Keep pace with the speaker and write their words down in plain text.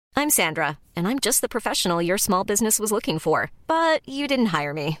I'm Sandra, and I'm just the professional your small business was looking for. But you didn't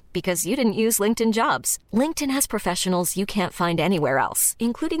hire me because you didn't use LinkedIn Jobs. LinkedIn has professionals you can't find anywhere else,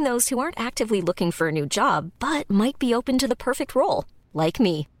 including those who aren't actively looking for a new job, but might be open to the perfect role, like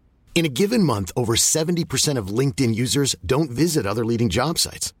me. In a given month, over 70% of LinkedIn users don't visit other leading job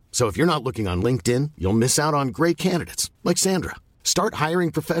sites. So if you're not looking on LinkedIn, you'll miss out on great candidates like Sandra. Start hiring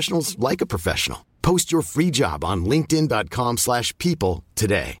professionals like a professional. Post your free job on linkedin.com/people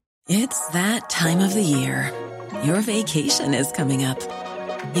today. It's that time of the year. Your vacation is coming up.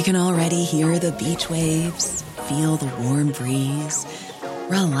 You can already hear the beach waves, feel the warm breeze,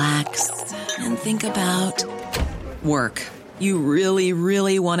 relax, and think about work. You really,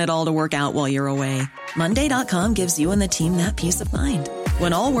 really want it all to work out while you're away. Monday.com gives you and the team that peace of mind.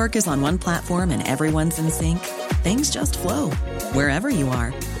 When all work is on one platform and everyone's in sync, things just flow. Wherever you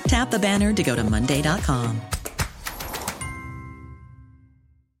are, tap the banner to go to Monday.com.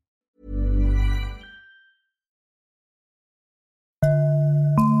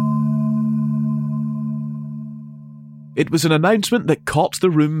 It was an announcement that caught the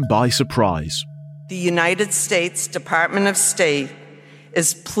room by surprise. The United States Department of State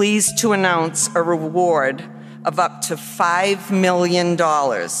is pleased to announce a reward of up to $5 million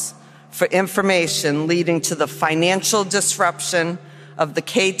for information leading to the financial disruption of the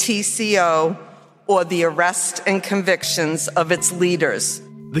KTCO or the arrest and convictions of its leaders.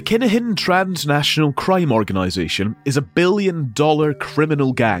 The Kinahan Transnational Crime Organisation is a billion-dollar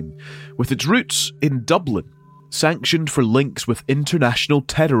criminal gang with its roots in Dublin, sanctioned for links with international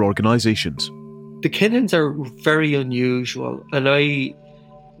terror organisations. The Kinahans are very unusual, and I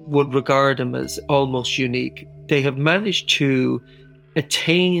would regard them as almost unique. They have managed to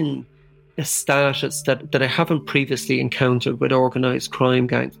attain a status that I haven't previously encountered with organised crime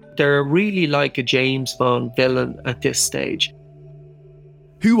gangs. They're really like a James Bond villain at this stage.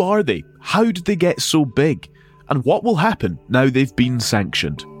 Who are they? How did they get so big? And what will happen now they've been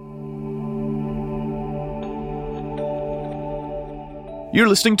sanctioned? You're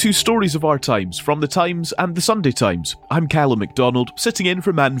listening to Stories of Our Times from The Times and The Sunday Times. I'm Callum MacDonald, sitting in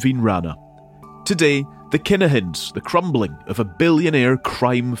for Manveen Rana. Today, the Kinahans, the crumbling of a billionaire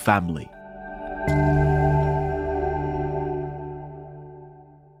crime family.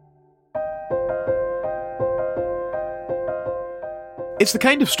 It's the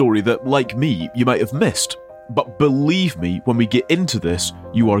kind of story that, like me, you might have missed. But believe me, when we get into this,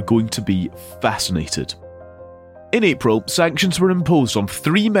 you are going to be fascinated. In April, sanctions were imposed on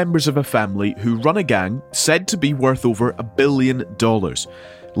 3 members of a family who run a gang said to be worth over $1 billion,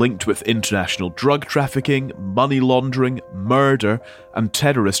 linked with international drug trafficking, money laundering, murder, and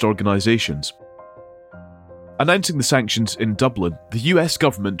terrorist organisations. Announcing the sanctions in Dublin, the US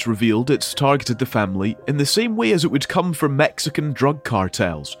government revealed it's targeted the family in the same way as it would come for Mexican drug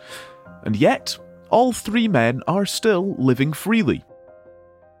cartels. And yet, all 3 men are still living freely.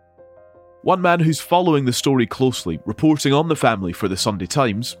 One man who's following the story closely, reporting on the family for the Sunday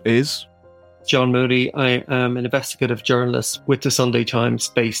Times, is John Moody. I am an investigative journalist with the Sunday Times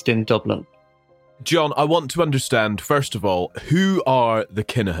based in Dublin. John, I want to understand, first of all, who are the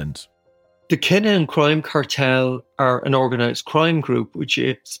Kinahans? The Kinahan Crime Cartel are an organised crime group which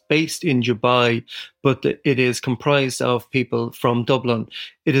is based in Dubai, but it is comprised of people from Dublin.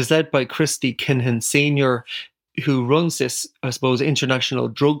 It is led by Christy Kinahan Sr., who runs this, I suppose, international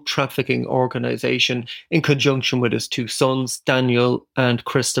drug trafficking organisation in conjunction with his 2 sons, Daniel and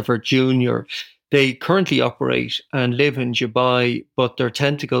Christopher Jr. They currently operate and live in Dubai, but their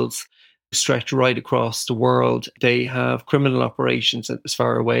tentacles stretch right across the world. They have criminal operations as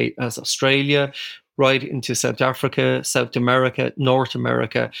far away as Australia, right into South Africa, South America, North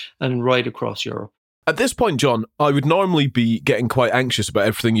America, and right across Europe. At this point, John, I would normally be getting quite anxious about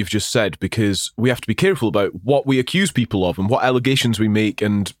everything you've just said because we have to be careful about what we accuse people of and what allegations we make,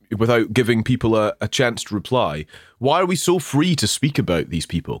 and without giving people a chance to reply. Why are we so free to speak about these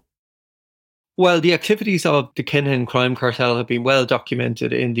people? Well, the activities of the Kinahan Crime Cartel have been well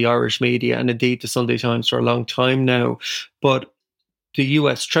documented in the Irish media and indeed the Sunday Times for a long time now. But the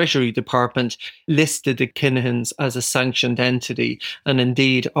US Treasury Department listed the Kinahans as a sanctioned entity and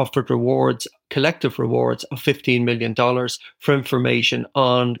indeed offered rewards, collective rewards of $15 million for information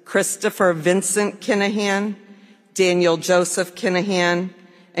on Christopher Vincent Kinahan, Daniel Joseph Kinahan,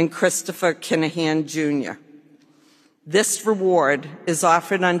 and Christopher Kinahan Jr. This reward is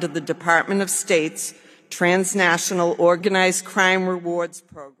offered under the Department of State's Transnational Organized Crime Rewards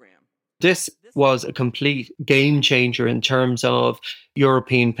Program. This was a complete game changer in terms of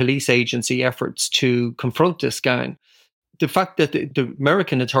European police agency efforts to confront this gang. the fact that the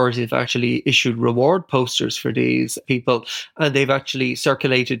American authorities have actually issued reward posters for these people, and they've actually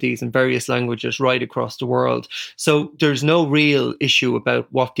circulated these in various languages right across the world. So there's no real issue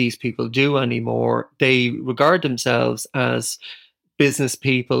about what these people do anymore. They regard themselves as business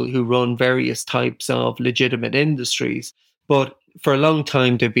people who run various types of legitimate industries. But for a long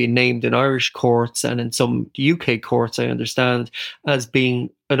time, they've been named in Irish courts and in some UK courts, I understand, as being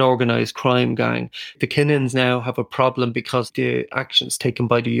an organised crime gang. The Kinahans now have a problem because the actions taken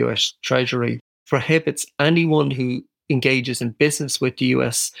by the US Treasury prohibits anyone who engages in business with the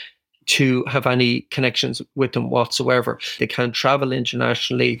US to have any connections with them whatsoever. They can't travel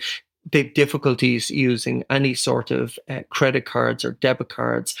internationally. They have difficulties using any sort of credit cards or debit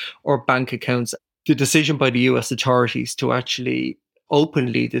cards or bank accounts. The decision by the US authorities to actually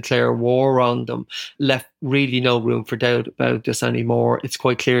openly declare war on them left really no room for doubt about this anymore. It's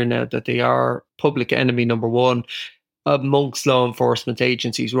quite clear now that they are public enemy number one amongst law enforcement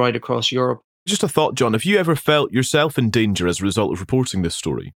agencies right across Europe. Just a thought, John, have you ever felt yourself in danger as a result of reporting this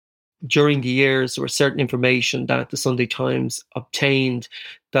story? During the years, there was certain information that the Sunday Times obtained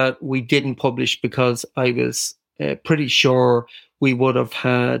that we didn't publish because I was pretty sure we would have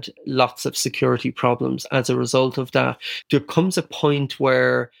had lots of security problems as a result of that. There comes a point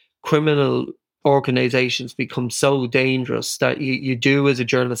where criminal organizations become so dangerous that you do, as a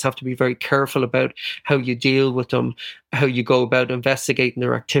journalist, have to be very careful about how you deal with them, how you go about investigating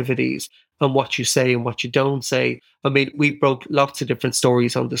their activities, and what you say and what you don't say. I mean, we broke lots of different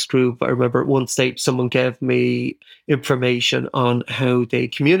stories on this group. I remember at one stage someone gave me information on how they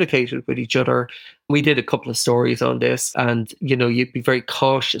communicated with each other. We did a couple of stories on this, and, you know, you'd be very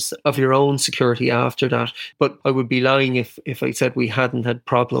cautious of your own security after that. But I would be lying if I said we hadn't had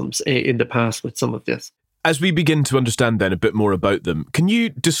problems in the past with some of this. As we begin to understand then a bit more about them, can you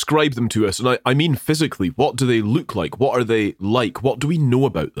describe them to us? And I mean physically, what do they look like? What are they like? What do we know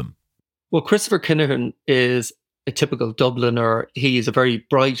about them? Well, Christopher Kinahan is a typical Dubliner. He is a very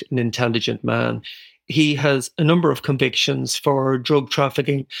bright and intelligent man. He has a number of convictions for drug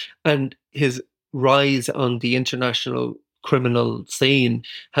trafficking, and his rise on the international criminal scene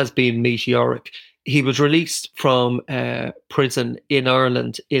has been meteoric. He was released from prison in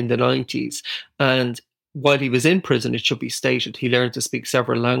Ireland in the 90s, and while he was in prison, it should be stated, he learned to speak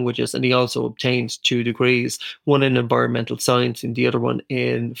several languages, and he also obtained 2 degrees, one in environmental science and the other one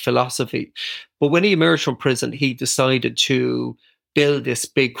in philosophy. But when he emerged from prison, he decided to build this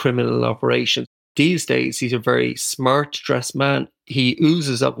big criminal operation. These days, he's a very smart dressed man. He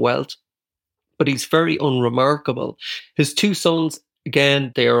oozes up wealth, but he's very unremarkable. His 2 sons,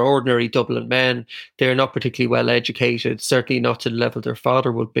 again, they are ordinary Dublin men. They're not particularly well educated, certainly not to the level their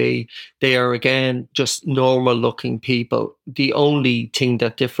father would be. They are, again, just normal looking people. The only thing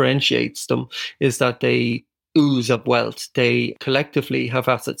that differentiates them is that they ooze up wealth. They collectively have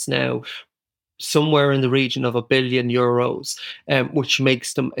assets now somewhere in the region of €1 billion, which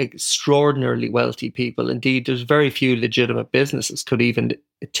makes them extraordinarily wealthy people. Indeed, there's very few legitimate businesses could even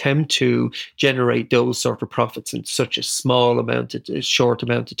attempt to generate those sort of profits in such a short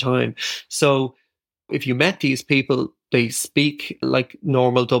amount of time. So if you met these people, they speak like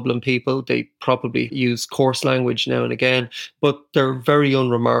normal Dublin people. They probably use coarse language now and again, but they're very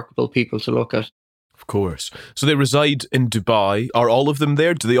unremarkable people to look at. Of course. So they reside in Dubai. Are all of them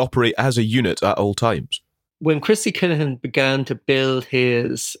there? Do they operate as a unit at all times? When Christy Kinahan began to build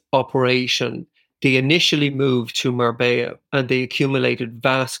his operation, they initially moved to Marbella and they accumulated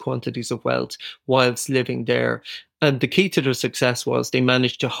vast quantities of wealth whilst living there. And the key to their success was they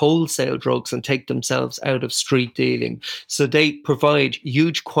managed to wholesale drugs and take themselves out of street dealing. So they provide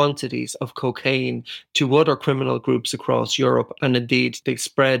huge quantities of cocaine to other criminal groups across Europe. And indeed, they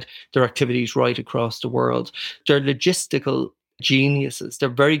spread their activities right across the world. They're logistical geniuses. They're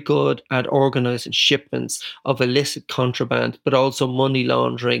very good at organising shipments of illicit contraband, but also money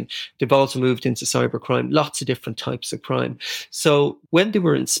laundering. They've also moved into cybercrime, lots of different types of crime. So when they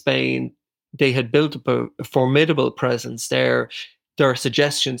were in Spain, they had built up a formidable presence there. There are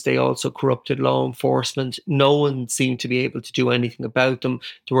suggestions they also corrupted law enforcement. No one seemed to be able to do anything about them.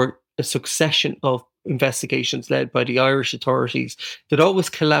 There were a succession of investigations led by the Irish authorities that always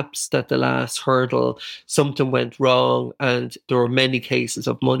collapsed at the last hurdle. Something went wrong, and there were many cases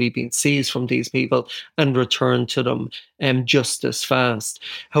of money being seized from these people and returned to them just as fast.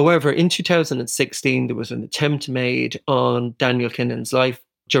 However, in 2016, there was an attempt made on Daniel Kinahan's life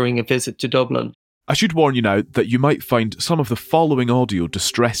during a visit to Dublin. I should warn you now that you might find some of the following audio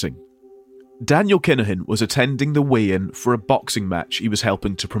distressing. Daniel Kinahan was attending the weigh-in for a boxing match he was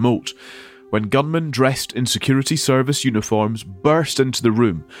helping to promote when gunmen dressed in security service uniforms burst into the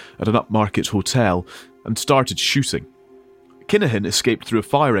room at an upmarket hotel and started shooting. Kinahan escaped through a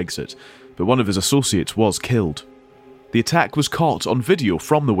fire exit, but one of his associates was killed. The attack was caught on video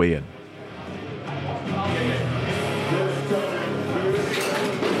from the weigh-in.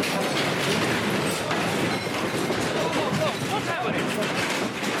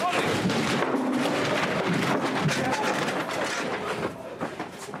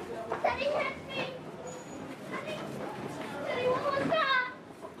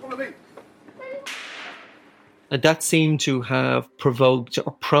 And that seemed to have provoked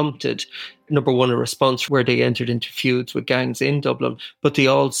or prompted, number one, a response where they entered into feuds with gangs in Dublin, but they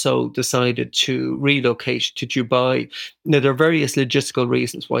also decided to relocate to Dubai. Now, there are various logistical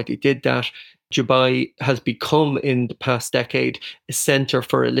reasons why they did that. Dubai has become, in the past decade, a centre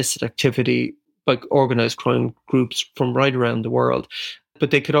for illicit activity by organised crime groups from right around the world.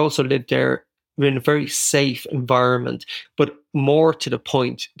 But they could also live there in a very safe environment. But more to the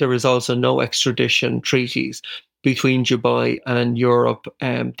point, there is also no extradition treaties between Dubai and Europe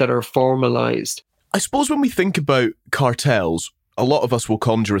that are formalised. I suppose when we think about cartels, a lot of us will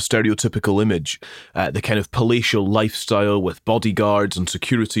conjure a stereotypical image, the kind of palatial lifestyle with bodyguards and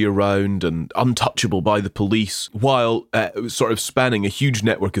security around and untouchable by the police, while sort of spanning a huge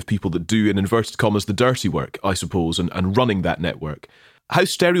network of people that do, in inverted commas, the dirty work, I suppose, and running that network. How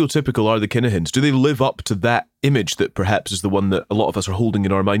stereotypical are the Kinahans? Do they live up to that image that perhaps is the one that a lot of us are holding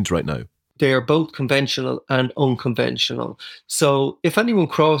in our minds right now? They are both conventional and unconventional. So if anyone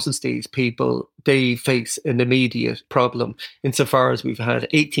crosses these people, they face an immediate problem, insofar as we've had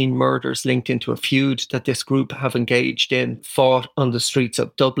 18 murders linked into a feud that this group have engaged in, fought on the streets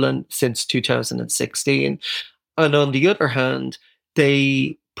of Dublin since 2016. And on the other hand,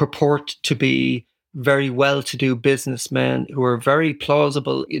 they purport to be very well-to-do businessmen who are very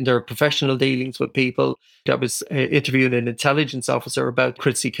plausible in their professional dealings with people. I was interviewing an intelligence officer about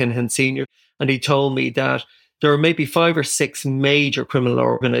Christy Kinahan Sr., and he told me that there are maybe 5 or 6 major criminal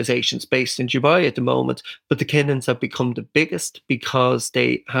organisations based in Dubai at the moment, but the Kinahans have become the biggest because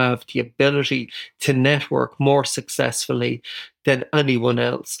they have the ability to network more successfully than anyone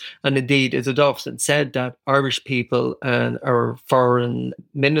else. And indeed, it is often said that Irish people and our foreign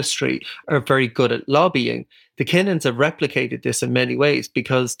ministry are very good at lobbying. The Kinahans have replicated this in many ways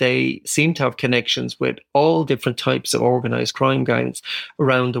because they seem to have connections with all different types of organised crime gangs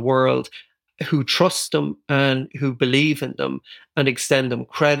around the world, who trust them and who believe in them and extend them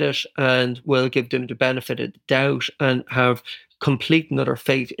credit and will give them the benefit of the doubt and have complete and utter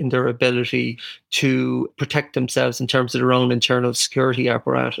faith in their ability to protect themselves in terms of their own internal security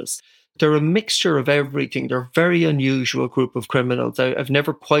apparatus. They're a mixture of everything. They're a very unusual group of criminals. I've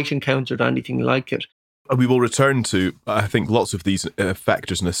never quite encountered anything like it. We will return to, I think, lots of these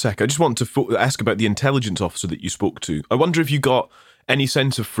factors in a sec. I just want to ask about the intelligence officer that you spoke to. I wonder if you got any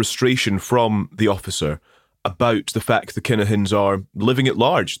sense of frustration from the officer about the fact the Kinahans are living at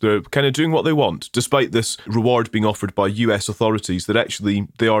large. They're kind of doing what they want, despite this reward being offered by US authorities, that actually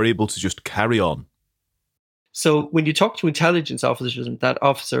they are able to just carry on. So when you talk to intelligence officers, and that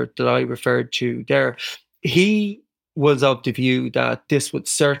officer that I referred to there, he was of the view that this would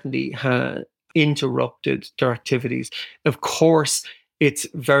certainly have interrupted their activities. Of course, it's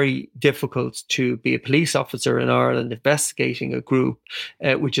very difficult to be a police officer in Ireland investigating a group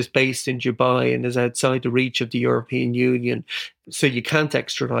which is based in Dubai and is outside the reach of the European Union. So you can't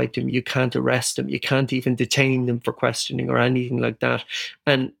extradite them, you can't arrest them, you can't even detain them for questioning or anything like that.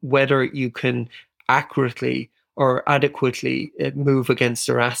 And whether you can accurately or adequately move against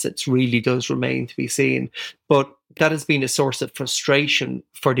their assets really does remain to be seen. But that has been a source of frustration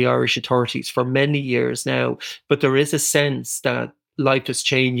for the Irish authorities for many years now. But there is a sense that life is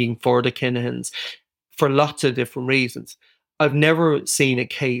changing for the Kinahans for lots of different reasons. I've never seen a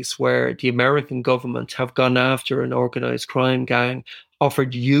case where the American government have gone after an organised crime gang,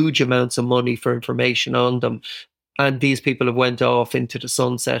 offered huge amounts of money for information on them, and these people have went off into the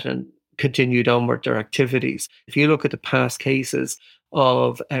sunset and continued on with their activities. If you look at the past cases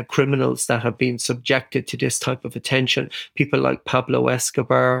of criminals that have been subjected to this type of attention, people like Pablo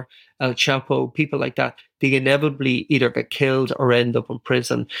Escobar, El Chapo, people like that, they inevitably either get killed or end up in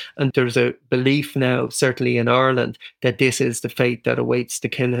prison. And there's a belief now, certainly in Ireland, that this is the fate that awaits the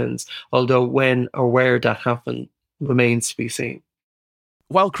Kinahans, although when or where that happened remains to be seen.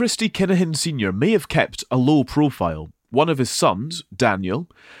 While Christy Kinahan Sr. may have kept a low profile, one of his sons, Daniel,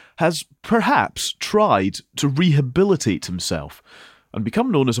 has perhaps tried to rehabilitate himself and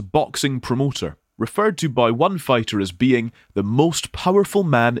become known as a boxing promoter, referred to by one fighter as being the most powerful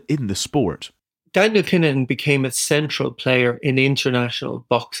man in the sport. Daniel Kinahan became a central player in international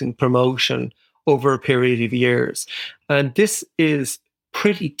boxing promotion over a period of years. And this is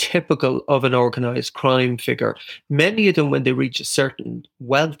pretty typical of an organised crime figure. Many of them, when they reach a certain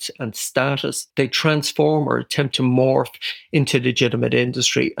wealth and status, they transform or attempt to morph into legitimate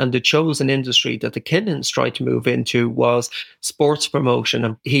industry. And the chosen industry that the Kinahans tried to move into was sports promotion.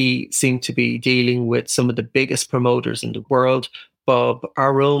 And he seemed to be dealing with some of the biggest promoters in the world. Bob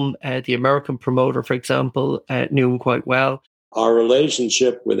Arum, the American promoter, for example, knew him quite well. Our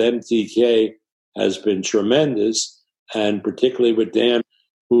relationship with MTK has been tremendous, and particularly with Dan,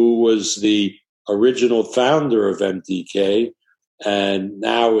 who was the original founder of MTK and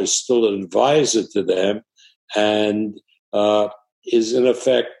now is still an advisor to them and is in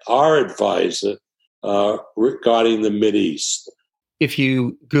effect our advisor regarding the Mideast. If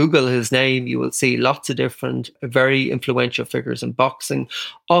you Google his name, you will see lots of different very influential figures in boxing,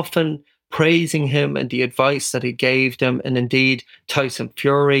 often praising him and the advice that he gave them. And indeed, Tyson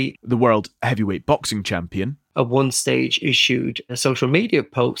Fury, the world heavyweight boxing champion, at one stage issued a social media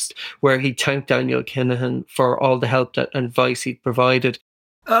post where he thanked Daniel Kinahan for all the help and advice he'd provided.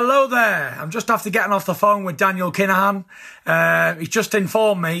 Hello there. I'm just after getting off the phone with Daniel Kinahan. He's just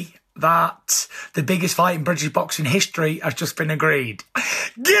informed me that the biggest fight in British boxing history has just been agreed.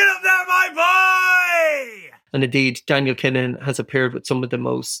 Get up there, my boy! And indeed, Daniel Kinahan has appeared with some of the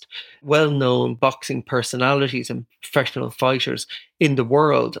most well-known boxing personalities and professional fighters in the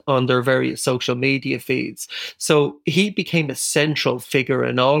world on their various social media feeds. So he became a central figure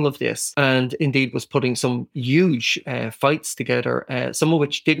in all of this, and indeed was putting some huge fights together, some of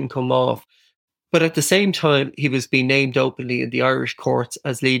which didn't come off. But at the same time, he was being named openly in the Irish courts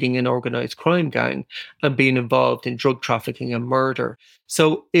as leading an organised crime gang and being involved in drug trafficking and murder.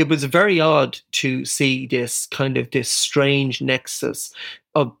 So it was very odd to see this strange nexus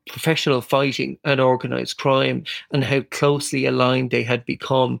of professional fighting and organised crime and how closely aligned they had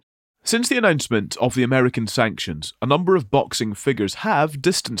become. Since the announcement of the American sanctions, a number of boxing figures have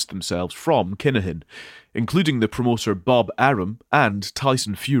distanced themselves from Kinahan, including the promoter Bob Arum and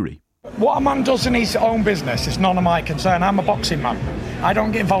Tyson Fury. What a man does in his own business is none of my concern. I'm a boxing man. I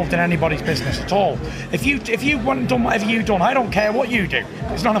don't get involved in anybody's business at all. If you went and done whatever you've done, I don't care what you do.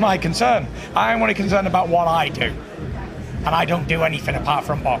 It's none of my concern. I'm only concerned about what I do. And I don't do anything apart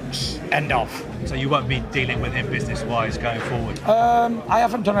from box. End of. So you won't be dealing with him business-wise going forward? I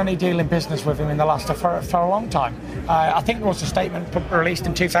haven't done any dealing business with him in the last for a long time. I think there was a statement released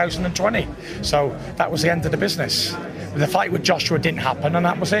in 2020. So that was the end of the business. The fight with Joshua didn't happen, and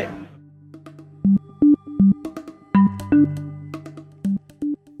that was it.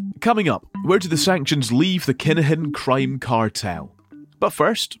 Coming up, where do the sanctions leave the Kinahan crime cartel? But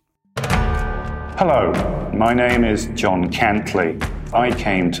first... Hello, my name is John Cantley. I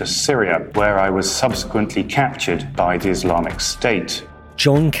came to Syria, where I was subsequently captured by the Islamic State.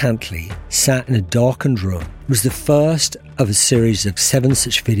 John Cantley sat in a darkened room. It was the first of a series of 7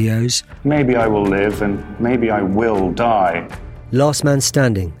 such videos. Maybe I will live and maybe I will die. Last Man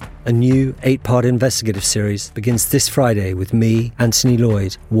Standing, a new 8-part investigative series, begins this Friday with me, Anthony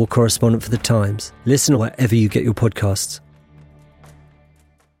Lloyd, war correspondent for The Times. Listen wherever you get your podcasts.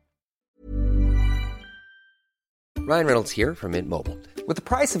 Ryan Reynolds here from Mint Mobile. With the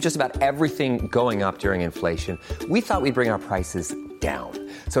price of just about everything going up during inflation, we thought we'd bring our prices down.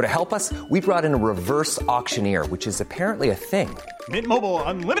 So to help us, we brought in a reverse auctioneer, which is apparently a thing. Mint Mobile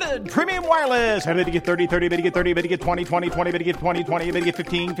Unlimited Premium Wireless. How to get 30, 30, how to get 30, how to get 20, 20, 20, how to get 20, 20, how to get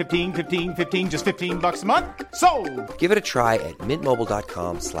 15, 15, 15, 15, just $15 a month? Sold! Give it a try at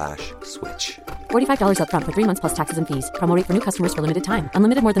mintmobile.com/switch. $45 up front for 3 months plus taxes and fees. Promo rate for new customers for limited time.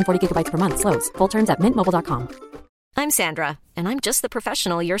 Unlimited more than 40 gigabytes per month. Slows full terms at mintmobile.com. I'm Sandra, and I'm just the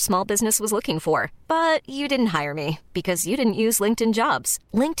professional your small business was looking for. But you didn't hire me because you didn't use LinkedIn Jobs.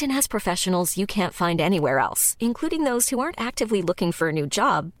 LinkedIn has professionals you can't find anywhere else, including those who aren't actively looking for a new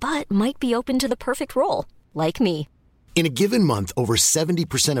job, but might be open to the perfect role, like me. In a given month, over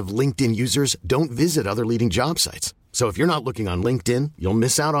 70% of LinkedIn users don't visit other leading job sites. So if you're not looking on LinkedIn, you'll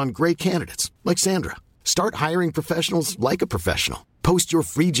miss out on great candidates, like Sandra. Start hiring professionals like a professional. Post your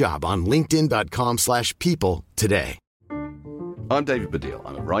free job on linkedin.com/people today. I'm David Baddiel.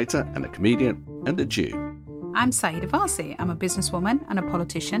 I'm a writer and a comedian and a Jew. I'm Saeeda Varsi. I'm a businesswoman and a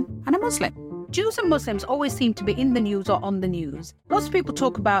politician and a Muslim. Jews and Muslims always seem to be in the news or on the news. Lots of people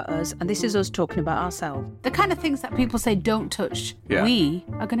talk about us, and this is us talking about ourselves. The kind of things that people say don't touch, we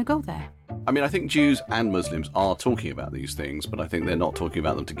are going to go there. I mean, I think Jews and Muslims are talking about these things, but I think they're not talking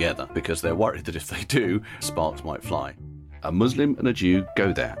about them together because they're worried that if they do, sparks might fly. A Muslim and a Jew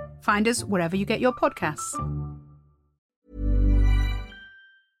go there. Find us wherever you get your podcasts.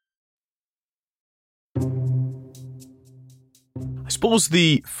 I suppose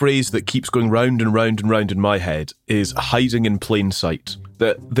the phrase that keeps going round and round and round in my head is hiding in plain sight.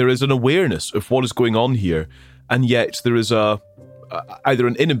 that there is an awareness of what is going on here, and yet there is either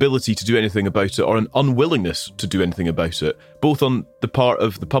an inability to do anything about it or an unwillingness to do anything about it, both on the part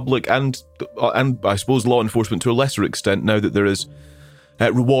of the public and I suppose law enforcement to a lesser extent, now that there is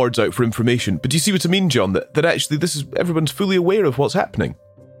rewards out for information. But do you see what I mean, John? That actually everyone's fully aware of what's happening.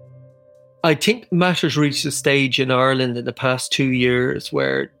 I think matters reached a stage in Ireland in the past 2 years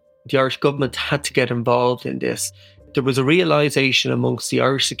where the Irish government had to get involved in this. There was a realisation amongst the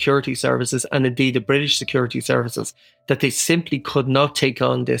Irish security services and indeed the British security services that they simply could not take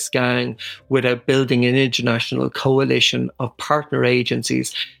on this gang without building an international coalition of partner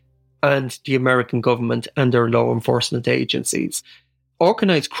agencies and the American government and their law enforcement agencies.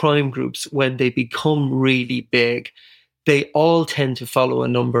 Organised crime groups, when they become really big, they all tend to follow a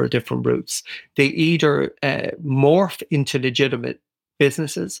number of different routes. They either morph into legitimate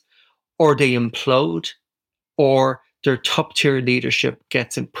businesses, or they implode, or their top-tier leadership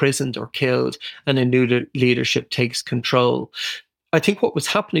gets imprisoned or killed and a new leadership takes control. I think what was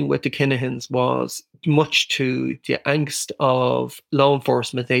happening with the Kinahans was, much to the angst of law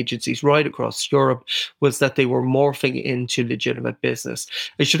enforcement agencies right across Europe, was that they were morphing into legitimate business.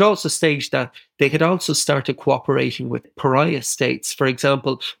 I should also state that they had also started cooperating with pariah states. For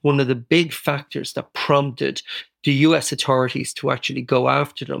example, one of the big factors that prompted the US authorities to actually go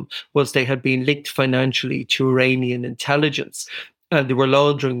after them was they had been linked financially to Iranian intelligence, and they were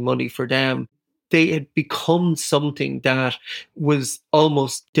laundering money for them. They had become something that was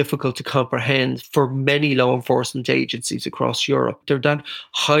almost difficult to comprehend for many law enforcement agencies across Europe. They're that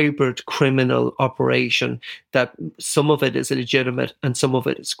hybrid criminal operation that some of it is legitimate and some of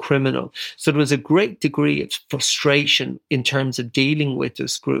it is criminal. So there was a great degree of frustration in terms of dealing with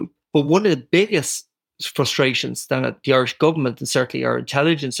this group. But one of the biggest frustrations that the Irish government and certainly our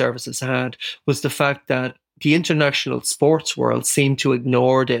intelligence services had was the fact that the international sports world seemed to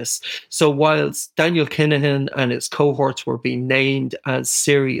ignore this. So whilst Daniel Kinahan and his cohorts were being named as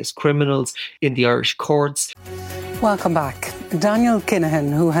serious criminals in the Irish courts. Welcome back. Daniel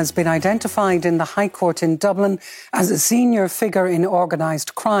Kinahan, who has been identified in the High Court in Dublin as a senior figure in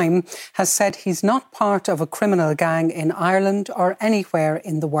organised crime, has said he's not part of a criminal gang in Ireland or anywhere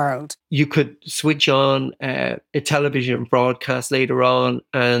in the world. You could switch on a television broadcast later on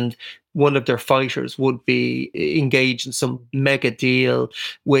and one of their fighters would be engaged in some mega deal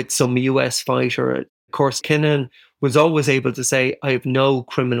with some US fighter. Of course, Kinahan was always able to say, I have no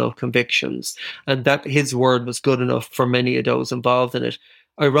criminal convictions. And that his word was good enough for many of those involved in it.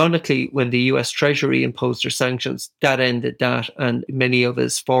 Ironically, when the US Treasury imposed their sanctions, that ended that. And many of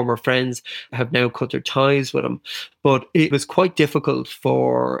his former friends have now cut their ties with him. But it was quite difficult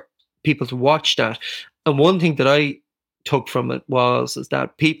for people to watch that. And one thing that I took from it is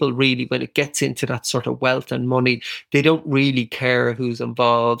that people really, when it gets into that sort of wealth and money, they don't really care who's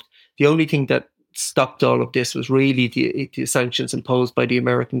involved. The only thing that stopped all of this was really the sanctions imposed by the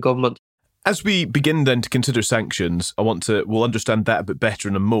American government. As we begin then to consider sanctions, we'll understand that a bit better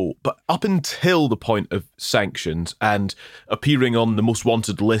in a mo. But up until the point of sanctions and appearing on the most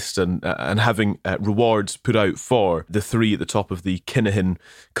wanted list and having rewards put out for the three at the top of the Kinahan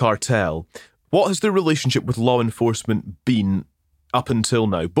cartel, what has the relationship with law enforcement been up until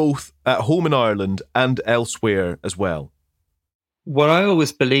now, both at home in Ireland and elsewhere as well? What I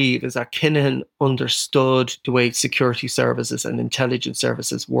always believe is that Kinahan understood the way security services and intelligence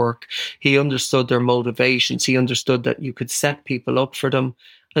services work. He understood their motivations. He understood that you could set people up for them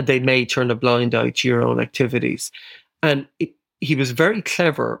and they may turn a blind eye to your own activities. And he was very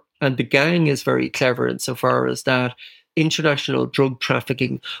clever, and the gang is very clever insofar as that international drug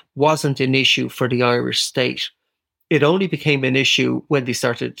trafficking wasn't an issue for the Irish state. It only became an issue when they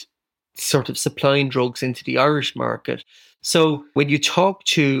started sort of supplying drugs into the Irish market. So when you talk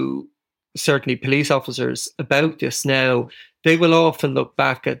to certainly police officers about this now, they will often look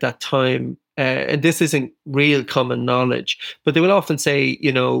back at that time, and this isn't real common knowledge, but they will often say,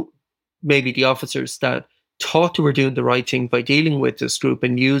 maybe the officers that thought they were doing the right thing by dealing with this group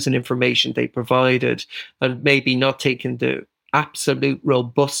and using information they provided and maybe not taking the absolute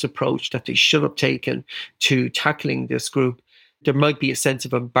robust approach that they should have taken to tackling this group. There might be a sense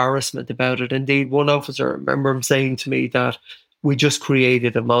of embarrassment about it. Indeed, one officer, I remember him saying to me that we just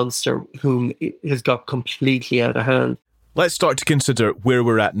created a monster whom has got completely out of hand. Let's start to consider where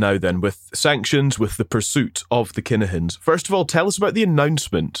we're at now then with sanctions, with the pursuit of the Kinahans. First of all, tell us about the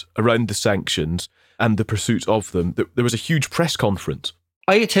announcement around the sanctions and the pursuit of them. There was a huge press conference.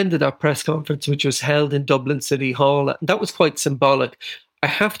 I attended that press conference, which was held in Dublin City Hall. That was quite symbolic. I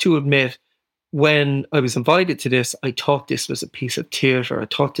have to admit, when I was invited to this, I thought this was a piece of theatre. I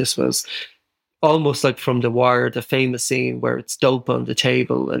thought this was almost like from The Wire, the famous scene where it's dope on the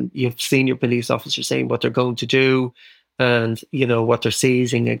table and you've seen your police officer saying what they're going to do and, what they're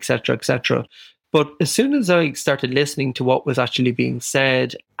seizing, etc., etc. But as soon as I started listening to what was actually being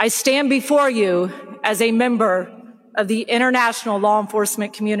said, I stand before you as a member of the international law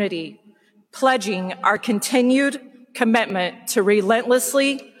enforcement community, pledging our continued commitment to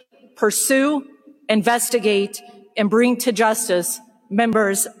relentlessly pursue, investigate, and bring to justice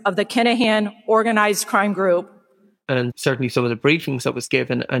members of the Kinahan organized crime group. And certainly some of the briefings that was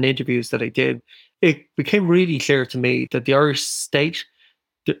given and interviews that I did, it became really clear to me that the Irish state,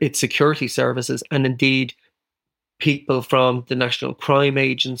 its security services, and indeed people from the National Crime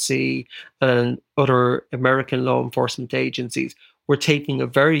Agency and other American law enforcement agencies were taking a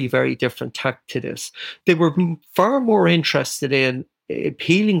very, very different tack to this. They were far more interested in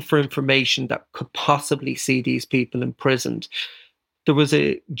appealing for information that could possibly see these people imprisoned. There was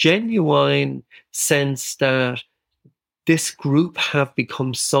a genuine sense that this group have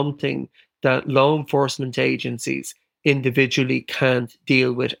become something that law enforcement agencies individually can't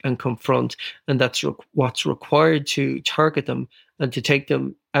deal with and confront, and that's what's required to target them and to take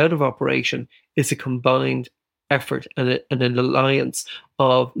them out of operation is a combined effort and an alliance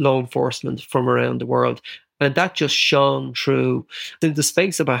of law enforcement from around the world. And that just shone through. In the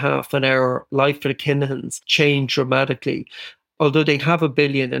space of a half an hour, life for the Kinahans changed dramatically. Although they have $1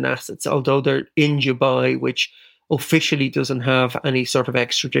 billion in assets, although they're in Dubai, which officially doesn't have any sort of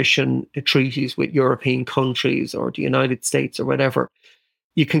extradition treaties with European countries or the United States or whatever,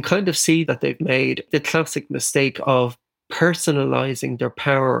 you can kind of see that they've made the classic mistake of personalizing their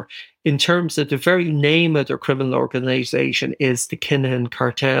power in terms of the very name of their criminal organization is the Kinahan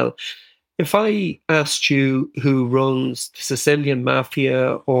Cartel. If I asked you who runs the Sicilian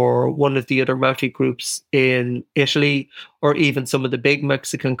Mafia or one of the other mafia groups in Italy, or even some of the big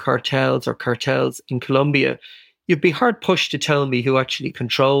Mexican cartels or cartels in Colombia, you'd be hard pushed to tell me who actually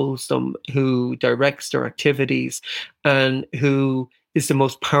controls them, who directs their activities, and who is the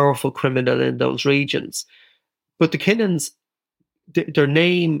most powerful criminal in those regions. But the Kinahans, their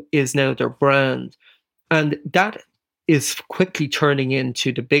name is now their brand, and that is quickly turning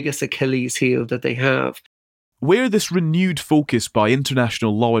into the biggest Achilles heel that they have. Where this renewed focus by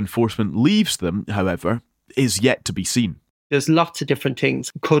international law enforcement leaves them, however, is yet to be seen. There's lots of different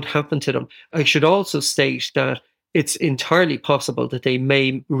things could happen to them. I should also state that it's entirely possible that they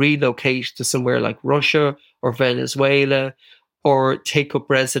may relocate to somewhere like Russia or Venezuela or take up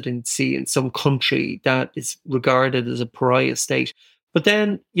residency in some country that is regarded as a pariah state. But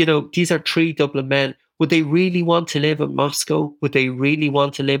then, these are 3 Dublin men. Would they really want to live in Moscow? Would they really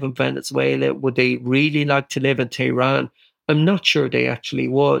want to live in Venezuela? Would they really like to live in Tehran? I'm not sure they actually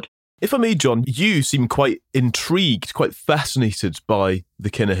would. If I may, John, you seem quite intrigued, quite fascinated by the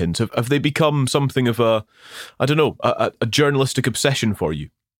Kinahans. Have they become something of a journalistic obsession for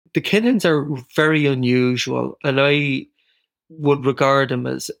you? The Kinahans are very unusual, and I would regard them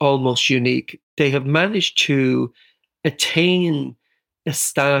as almost unique. They have managed to attain a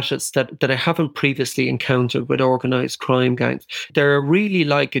status that I haven't previously encountered with organised crime gangs. They're really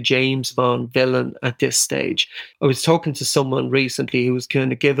like a James Bond villain at this stage. I was talking to someone recently who was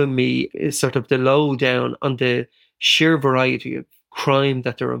kind of giving me sort of the lowdown on the sheer variety of crime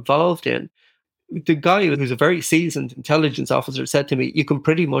that they're involved in. The guy who's a very seasoned intelligence officer said to me, you can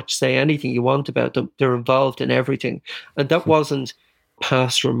pretty much say anything you want about them. They're involved in everything. And that wasn't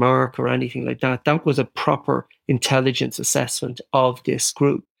past remark or anything like that. That was a proper intelligence assessment of this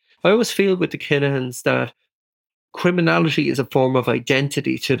group. I always feel with the Kinahans that criminality is a form of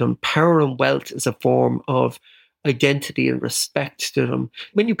identity to them. Power and wealth is a form of identity and respect to them.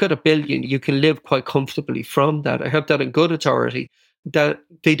 When you've got $1 billion, you can live quite comfortably from that. I have that in good authority, that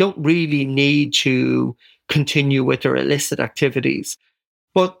they don't really need to continue with their illicit activities.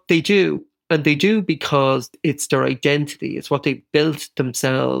 But they do. And they do because it's their identity. It's what they built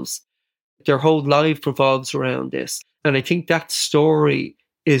themselves. Their whole life revolves around this. And I think that story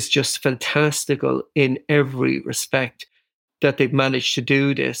is just fantastical in every respect that they've managed to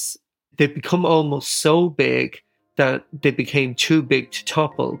do this. They've become almost so big that they became too big to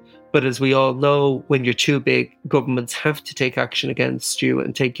topple. But as we all know, when you're too big, governments have to take action against you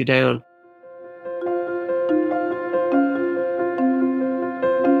and take you down.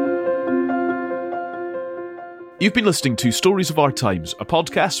 You've been listening to Stories of Our Times, a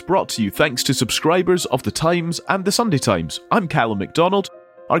podcast brought to you thanks to subscribers of The Times and The Sunday Times. I'm Callum MacDonald.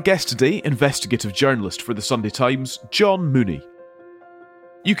 Our guest today, investigative journalist for The Sunday Times, John Mooney.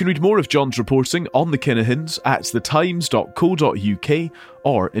 You can read more of John's reporting on the Kinahans at thetimes.co.uk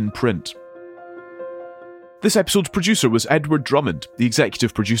or in print. This episode's producer was Edward Drummond, the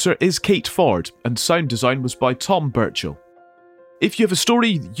executive producer is Kate Ford, and sound design was by Tom Birchall. If you have a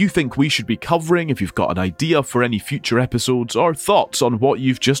story you think we should be covering, if you've got an idea for any future episodes, or thoughts on what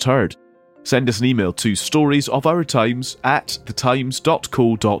you've just heard, send us an email to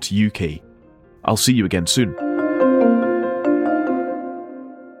storiesofourtimes@thetimes.co.uk. I'll see you again soon.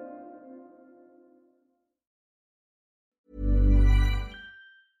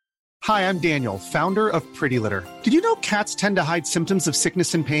 Hi, I'm Daniel, founder of Pretty Litter. Did you know cats tend to hide symptoms of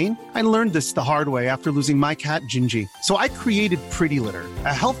sickness and pain? I learned this the hard way after losing my cat, Gingy. So I created Pretty Litter,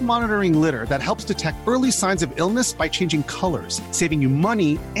 a health monitoring litter that helps detect early signs of illness by changing colors, saving you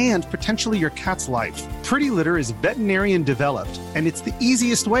money and potentially your cat's life. Pretty Litter is veterinarian developed, and it's the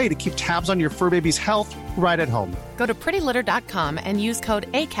easiest way to keep tabs on your fur baby's health right at home. Go to prettylitter.com and use code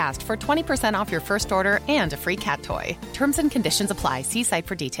ACAST for 20% off your first order and a free cat toy. Terms and conditions apply. See site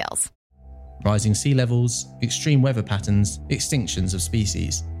for details. Rising sea levels, extreme weather patterns, extinctions of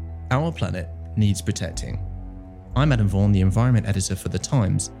species. Our planet needs protecting. I'm Adam Vaughan, the environment editor for The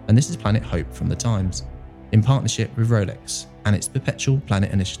Times, and this is Planet Hope from The Times, in partnership with Rolex and its Perpetual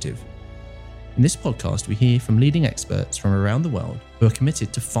Planet Initiative. In this podcast, we hear from leading experts from around the world who are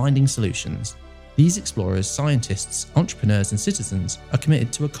committed to finding solutions. These explorers, scientists, entrepreneurs, and citizens are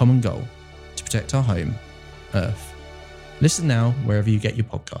committed to a common goal: to protect our home, Earth. Listen now wherever you get your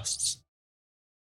podcasts.